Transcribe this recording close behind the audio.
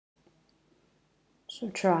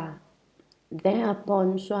Sutra.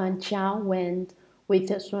 Thereupon Hsuan Hua went with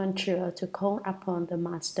Hsuan Hua to call upon the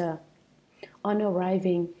master. On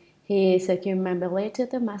arriving, he circumambulated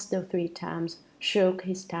the master 3 times, shook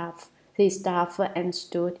his staff, and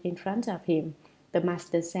stood in front of him. The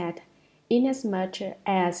master said, "Inasmuch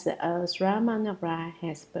as Sramana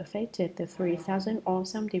has perfected the 3,000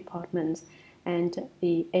 awesome deportments and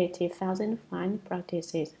the 80,000 fine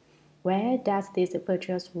practices, where does this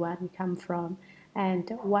virtuous one come from, and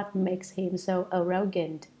what makes him so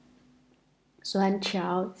arrogant?" Hsuan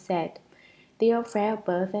Hua said, "The affair of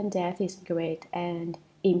birth and death is great, and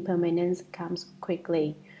impermanence comes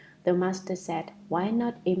quickly." The master said, "Why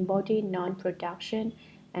not embody non-production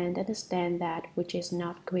and understand that which is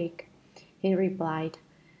not quick?" He replied,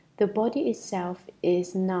 "The body itself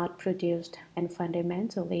is not produced, and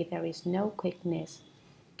fundamentally there is no quickness."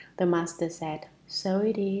 The master said, "So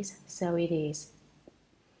it is, so it is."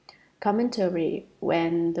 Commentary.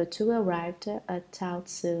 When the two arrived at Tao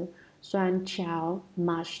Tzu, Hsuan Hua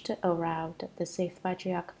marched around the Sixth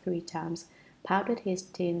Patriarch 3 times, powdered his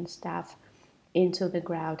tin staff into the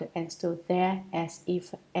ground, and stood there as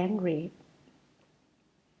if angry.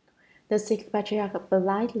 The Sixth Patriarch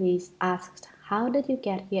politely asked, "How did you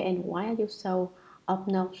get here, and why are you so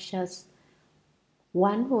obnoxious?"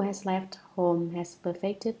 "One who has left home has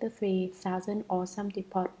perfected the 3,000 awesome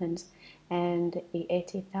deportments and the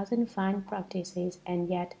 80,000 fine practices, and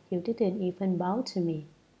yet you didn't even bow to me."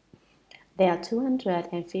 There are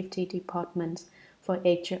 250 deportments for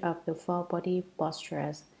each of the 4 body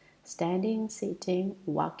postures: standing, sitting,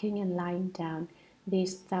 walking, and lying down.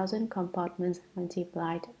 These 1,000 compartments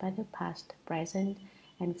multiplied by the past, present,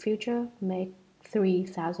 and future make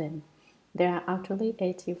 3,000. There are actually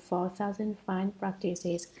 84,000 fine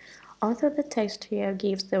practices. Although the text here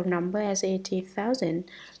gives the number as 80,000,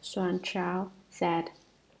 Hsuan Hua said,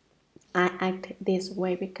 "I act this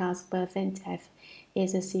way because birth and death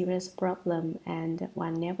is a serious problem, and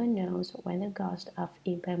one never knows when the ghost of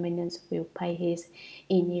impermanence will pay his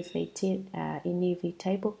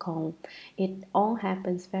inevitable call. It all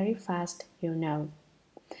happens very fast, you know."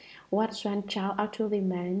 What Hsuan Hua actually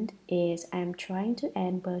meant is, "I am trying to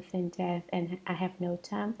end birth and death, and I have no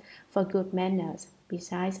time for good manners.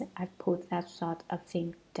 Besides, I've put that sort of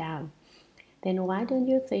thing down." "Then why don't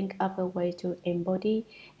you think of a way to embody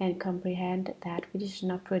and comprehend that which is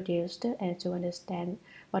not produced, and to understand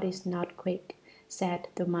what is not quick?" said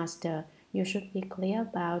the master. "You should be clear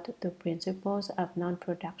about the principles of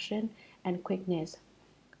non-production and quickness."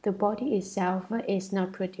 "The body itself is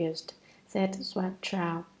not produced," said Hsuan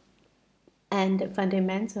Hua, "and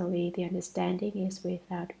fundamentally the understanding is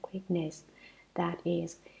without quickness. That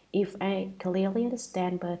is, if I clearly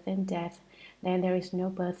understand birth and death, then there is no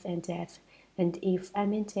birth and death. And if I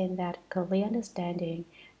maintain that clear understanding,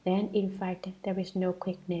 then in fact there is no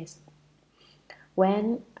quickness.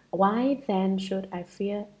 Why then should I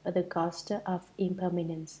fear the ghost of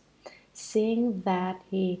impermanence?" Seeing that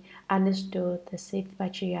he understood, the Sixth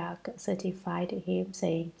Patriarch certified him,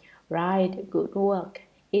 saying, "Right, good work.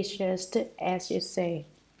 It's just as you say."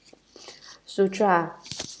 Sutra.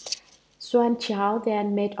 Hsuan Hua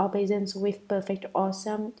then made obeisance with perfect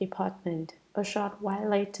awesome deportment. A short while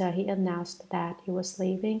later, he announced that he was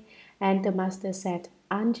leaving, and the master said,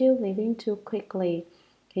 "Aren't you leaving too quickly?"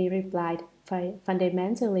 He replied,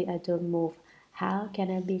 "Fundamentally, I don't move. How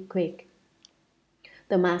can I be quick?"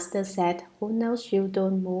 The master said, "Who knows you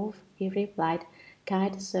don't move?" He replied,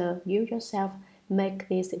 "Kind sir, you yourself make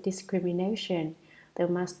this discrimination." The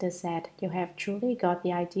master said, "You have truly got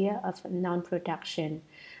the idea of non-production."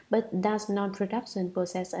 "But does non-production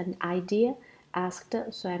possess an idea?" asked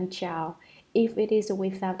Hsuan Hua. "If it is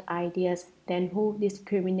without ideas, then who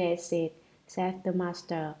discriminates it?" said the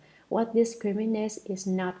master. "What discriminates is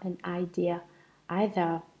not an idea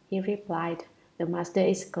either," he replied. The master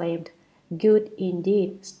exclaimed, "Good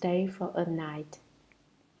indeed, stay for a night."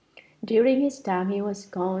 During his time, he was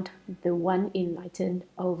called the One Enlightened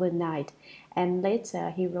overnight, and later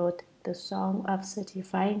he wrote the Song of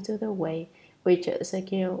Certifying to the Way, which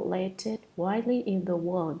circulated widely in the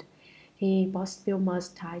world. His posthumous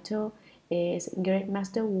title is Great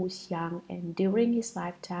Master Wu Xiang, and during his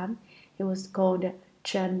lifetime, he was called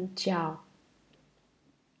Chánh.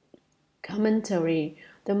 Commentary.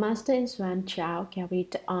 The master and Hsuan Hua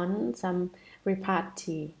carried on some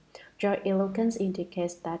repartee. "Your eloquence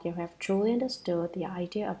indicates that you have truly understood the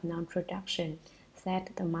idea of non-production,"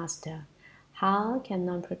 said the master. "How can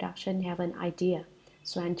non-production have an idea?"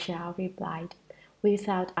 Hsuan Hua replied.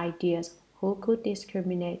 "Without ideas, who could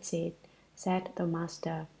discriminate it?" said the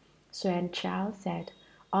master. Hsuan Hua said,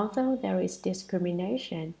 "Although there is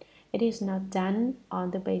discrimination, It is not done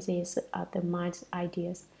on the basis of the mind's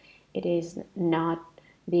ideas. It is not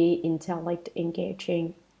the intellect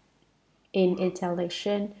engaging in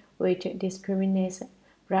intellection which discriminates.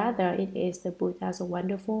 Rather, it is the Buddha's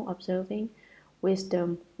wonderful observing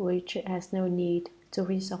wisdom which has no need to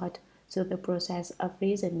resort to the process of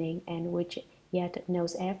reasoning and which yet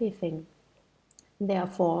knows everything.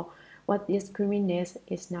 Therefore, what discriminates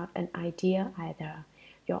is not an idea either.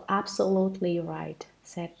 You're absolutely right,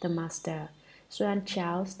 said the master. Hsuan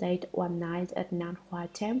Hua stayed one night at Nan Hua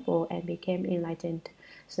Temple and became enlightened,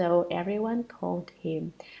 so everyone called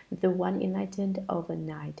him the one enlightened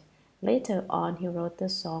overnight. Later on, he wrote the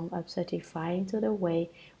song of certifying to the way,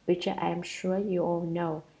 which I am sure you all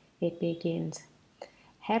know. It begins,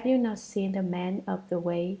 have you not seen the man of the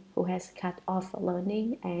way who has cut off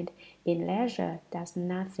learning and in leisure does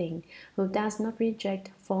nothing, who does not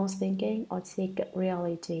reject false thinking or seek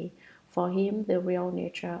reality? For him, the real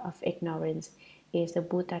nature of ignorance is the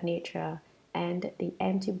Buddha nature, and the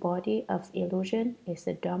empty body of illusion is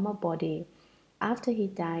the Dharma body. After he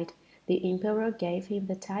died, the emperor gave him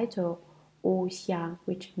the title Wu Xiang,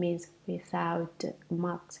 which means without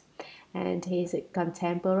marks, and his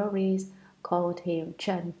contemporaries called him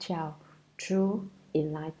Chánh, true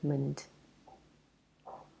enlightenment.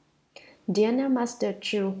 Dhyana master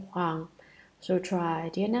Chu Huang, Sutra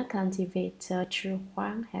Dhyana cultivator Chu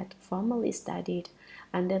Huang had formerly studied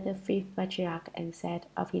under the Fifth Patriarch and said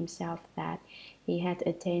of himself that he had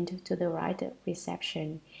attained to the right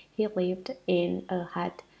reception. He lived in a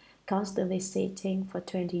hut, constantly sitting for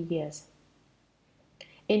 20 years.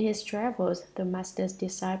 In his travels, the master's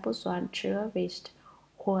disciple Hsuan Hua reached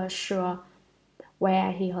Hua,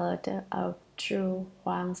 where he heard of Chu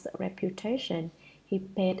Huang's reputation. He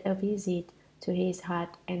paid a visit to his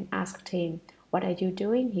hut and asked him, what are you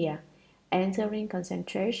doing here? Entering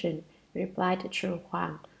concentration, replied Chu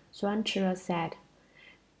Huang. Hsuan Hua said,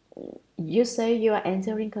 you say you are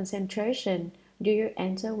entering concentration. Do you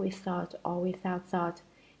enter with thought or without thought?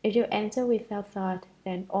 If you enter without thought,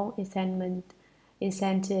 then all insentient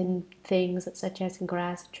things such as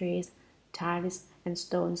grass, trees, tiles, and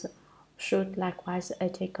stones should likewise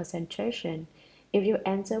attain concentration. If you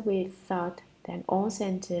enter with thought, then all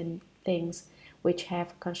sentient things which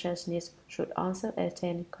have consciousness should also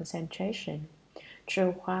attain concentration.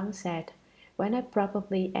 Chu Huang said, when I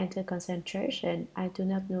probably enter concentration, I do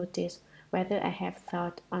not notice whether I have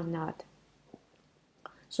thought or not.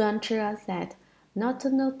 Hsuan Hua said, not to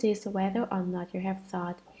notice whether or not you have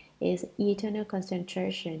thought is eternal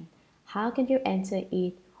concentration. How can you enter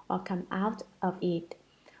it or come out of it?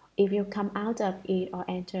 If you come out of it or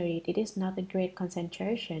enter it, it is not a great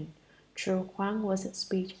concentration. Chu Huang was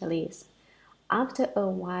speechless. After a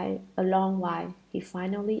long while, he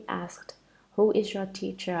finally asked, who is your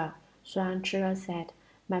teacher? Hsuan Hua said,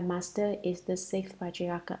 my master is the Sixth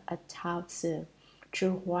Patriarch at Taozi.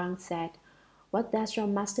 Chu Huang said, what does your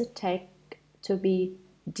master take to be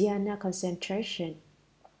dhyana concentration?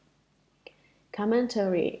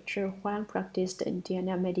 Commentary. Chu Huang practiced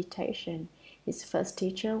dhyana meditation. His first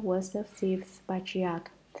teacher was the Fifth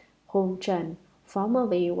Patriarch, Chánh.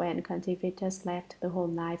 Formerly, when cultivators left the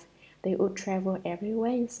home life, they would travel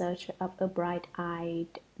everywhere in search of a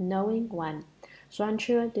bright-eyed, knowing one. Hsuan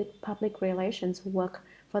Hua did public relations work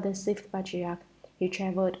for the Sixth Patriarch. He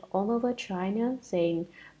traveled all over China, saying,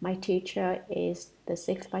 my teacher is the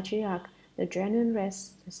Sixth Patriarch, the genuine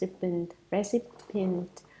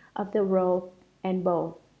recipient of the robe and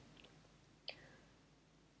bow.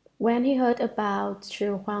 When he heard about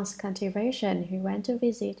Chu Huang's cultivation, he went to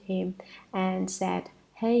visit him and said,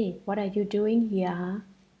 hey, what are you doing here, huh?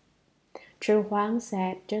 Chu Huang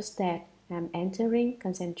said, just that, I'm entering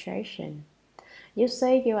concentration. You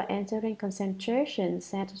say you are entering concentration,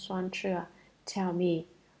 said Hsuan Hua. Tell me,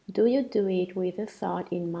 do you do it with the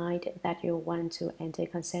thought in mind that you want to enter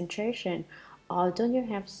concentration, or don't you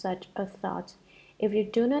have such a thought? If you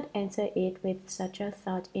do not enter it with such a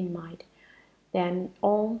thought in mind, then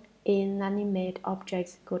all inanimate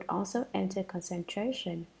objects could also enter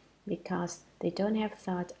concentration, because they don't have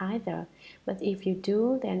thought either. But if you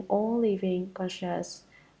do, then all living conscious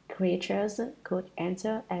creatures could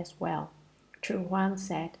enter as well. Chu Huang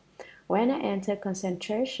said, when I enter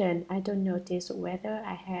concentration, I don't notice whether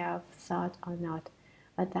I have thought or not.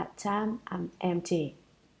 At that time, I'm empty.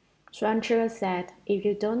 Hsuan Hua said, if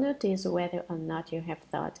you don't notice whether or not you have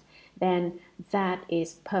thought, then that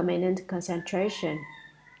is permanent concentration.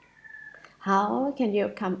 How can you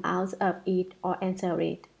come out of it or enter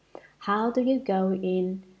it? How do you go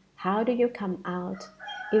in? How do you come out?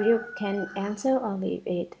 If you can enter or leave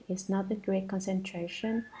it, it's not the great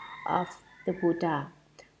concentration of the Buddha.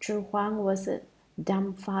 Chu Huang was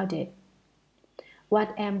dumbfounded.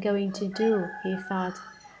 What am I going to do? He thought.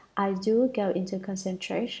 I do go into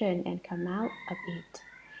concentration and come out of it.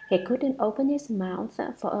 He couldn't open his mouth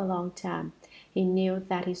for a long time. He knew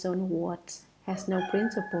that his own words has no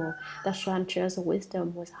principle, that Hsuan Chua's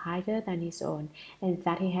wisdom was higher than his own, and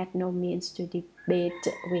that he had no means to debate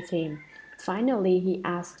with him. Finally, he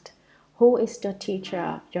asked, "Who is the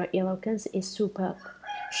teacher? Your eloquence is superb.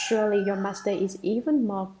 Surely your master is even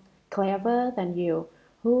more clever than you.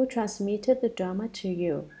 Who transmitted the Dharma to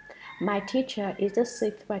you?" "My teacher is the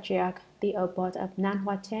Sixth Patriarch, the abbot of Nan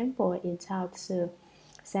Hua Temple in Taozi,"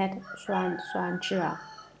 said Hsuan Hua.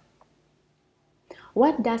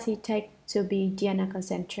 "What does he take to be dhyana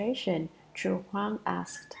concentration?" Chu Huang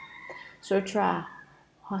asked. "Sutra,"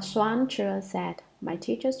 Hsuan Hua said. "My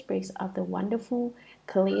teacher speaks of the wonderful,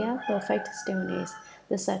 clear, perfect stillness,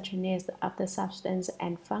 the suchness of the substance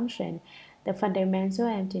and function, the fundamental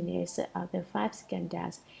emptiness of the five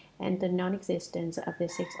skandhas, and the non-existence of the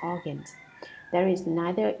six organs. There is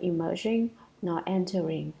neither emerging nor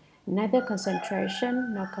entering, neither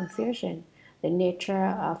concentration nor confusion. The nature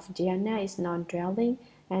of dhyana is non-dwelling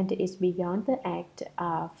and is beyond the act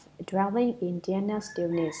of dwelling in dhyana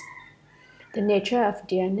stillness. The nature of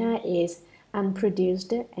dhyana is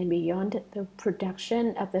unproduced and beyond the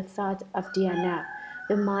production of the thought of dhyana.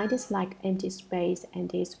 The mind is like empty space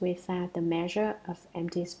and is without the measure of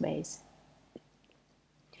empty space."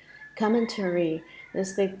 Commentary.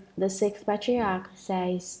 The Sixth Patriarch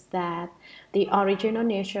says that the original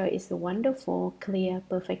nature is wonderful, clear,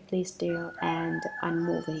 perfectly still, and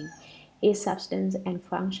unmoving. Its substance and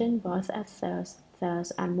function both are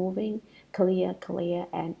thus unmoving, clear,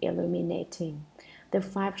 and illuminating. The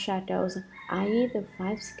five shadows, i.e., the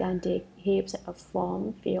five skandhic heaps of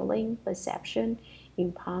form, feeling, perception,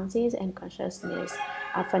 impulses, and consciousness,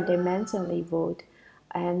 are fundamentally void,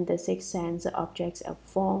 and the six sense objects of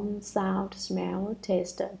form, sound, smell,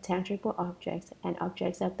 taste, tangible objects, and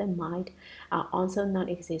objects of the mind are also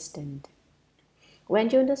non-existent. When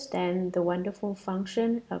you understand the wonderful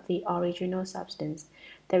function of the original substance,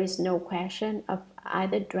 there is no question of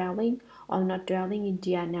either dwelling or not dwelling in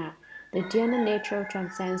dhyana. The dhyana nature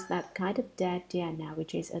transcends that kind of dead dhyana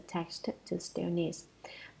which is attached to stillness.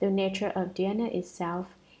 The nature of dhyana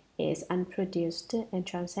itself is unproduced and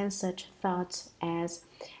transcends such thoughts as,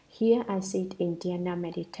 "Here I sit in dhyana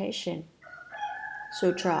meditation."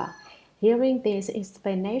 Sutra. Hearing this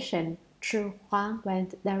explanation, Chu Huang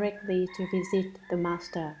went directly to visit the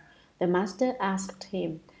master. The master asked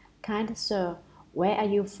him, "Kind sir, where are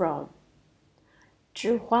you from?"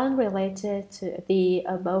 Chu Huang related the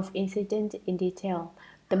above incident in detail.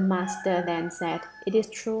 The master then said, "It is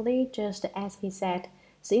truly just as he said.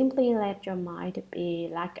 Simply let your mind be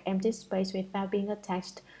like empty space without being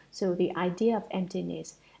attached to the idea of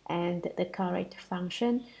emptiness, and the correct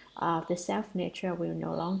function of the self-nature will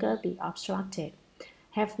no longer be obstructed.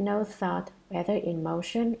 Have no thought, whether in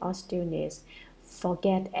motion or stillness.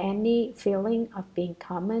 Forget any feeling of being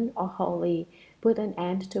common or holy. Put an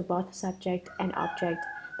end to both subject and object.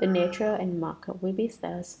 The nature and mark will be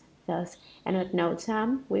thus, and at no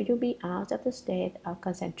time will you be out of the state of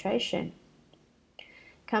concentration."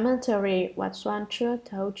 Commentary. What Hsuan Hua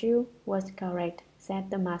told you was correct, said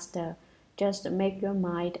the master. Just make your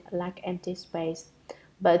mind like empty space.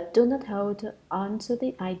 But do not hold on to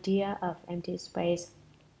the idea of empty space.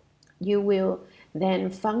 You will then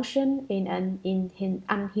function in an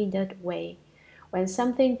unhindered way. When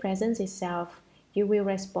something presents itself, you will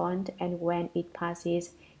respond, and when it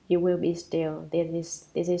passes, you will be still. This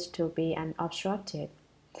is to be unobstructed.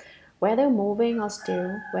 Whether moving or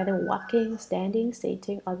still, whether walking, standing,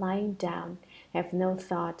 sitting, or lying down, have no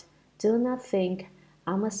thought. Do not think,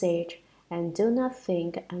 "I'm a sage," and do not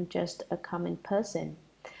think, "I'm just a common person."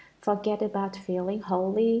 Forget about feeling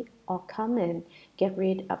holy or common. Get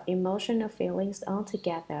rid of emotional feelings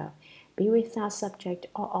altogether. Be without subject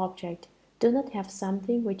or object. Do not have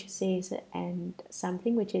something which sees and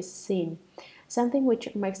something which is seen, something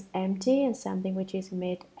which makes empty and something which is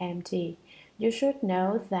made empty. You should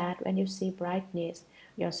know that when you see brightness,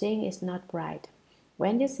 your seeing is not bright.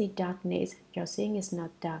 When you see darkness, your seeing is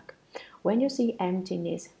not dark. When you see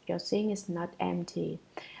emptiness, your seeing is not empty.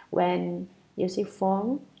 When you see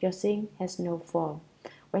form, your seeing has no form.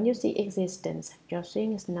 When you see existence, your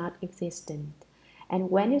seeing is not existent.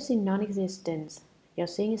 And when you see non-existence, your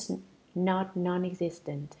seeing is not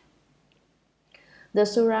non-existent. The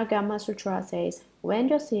Suragama Sutra says, when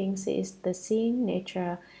your seeing sees the seeing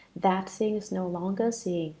nature, that seeing is no longer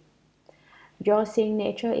seeing. Your seeing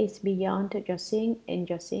nature is beyond your seeing, and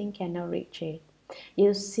your seeing cannot reach it.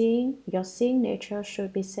 Your seeing nature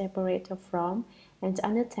should be separated from and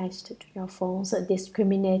unattached to your false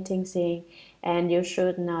discriminating seeing, and you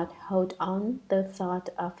should not hold on the thought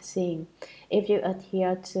of seeing. If you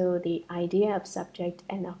adhere to the idea of subject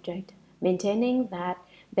and object, maintaining that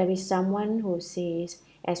there is someone who sees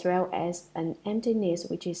as well as an emptiness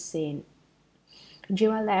which is seen,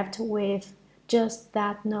 you are left with just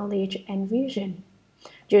that knowledge and vision.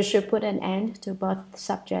 You should put an end to both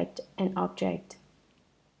subject and object.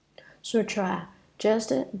 Sutra.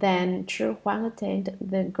 Just then Hsuan attained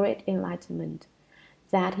the great enlightenment.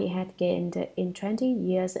 That he had gained in 20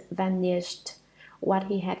 years vanished. What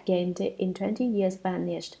he had gained in 20 years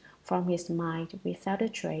vanished from his mind without a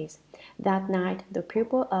trace. That night the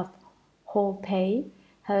pupil of Ho Pei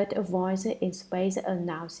heard a voice in space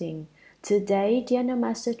announcing, "Today, dear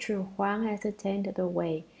Master Hsuan has attained the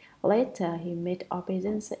way." Later he made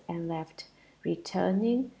obeisance and left,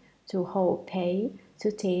 returning to Ho Pei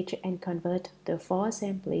to teach and convert the 4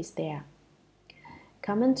 assemblies there.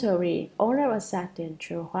 Commentary. All of a sudden,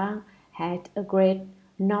 Hsuan had a great,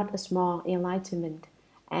 not a small, enlightenment,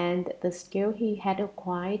 and the skill he had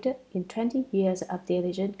acquired in 20 years of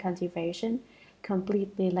diligent cultivation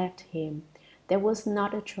completely left him. There was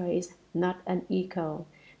not a trace, not an echo.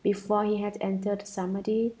 Before he had entered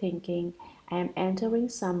Samadhi, thinking, "I am entering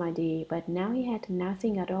Samadhi," but now he had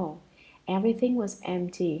nothing at all. Everything was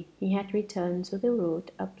empty. He had returned to the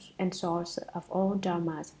root and source of all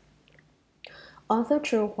dharmas. Although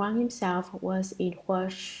Hsuan himself was in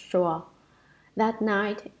Hua that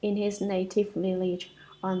night in his native village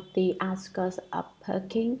on the outskirts of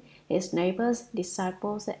Peking, his neighbors,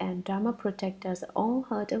 disciples, and Dharma protectors all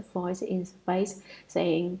heard a voice in space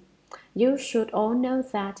saying, "You should all know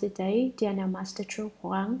that today Dhyana Master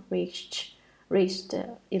Hsuan reached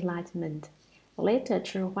enlightenment." Later,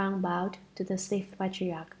 Hsuan bowed to the Sixth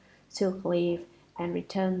Patriarch, took leave, and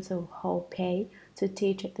returned to Ho Pei to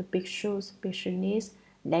teach the bhikshus, bhikshunis,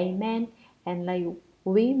 laymen, and lay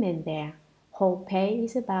women there. Ho Pei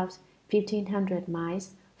is about 1,500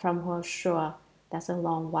 miles from Hua. That's a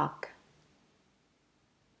long walk.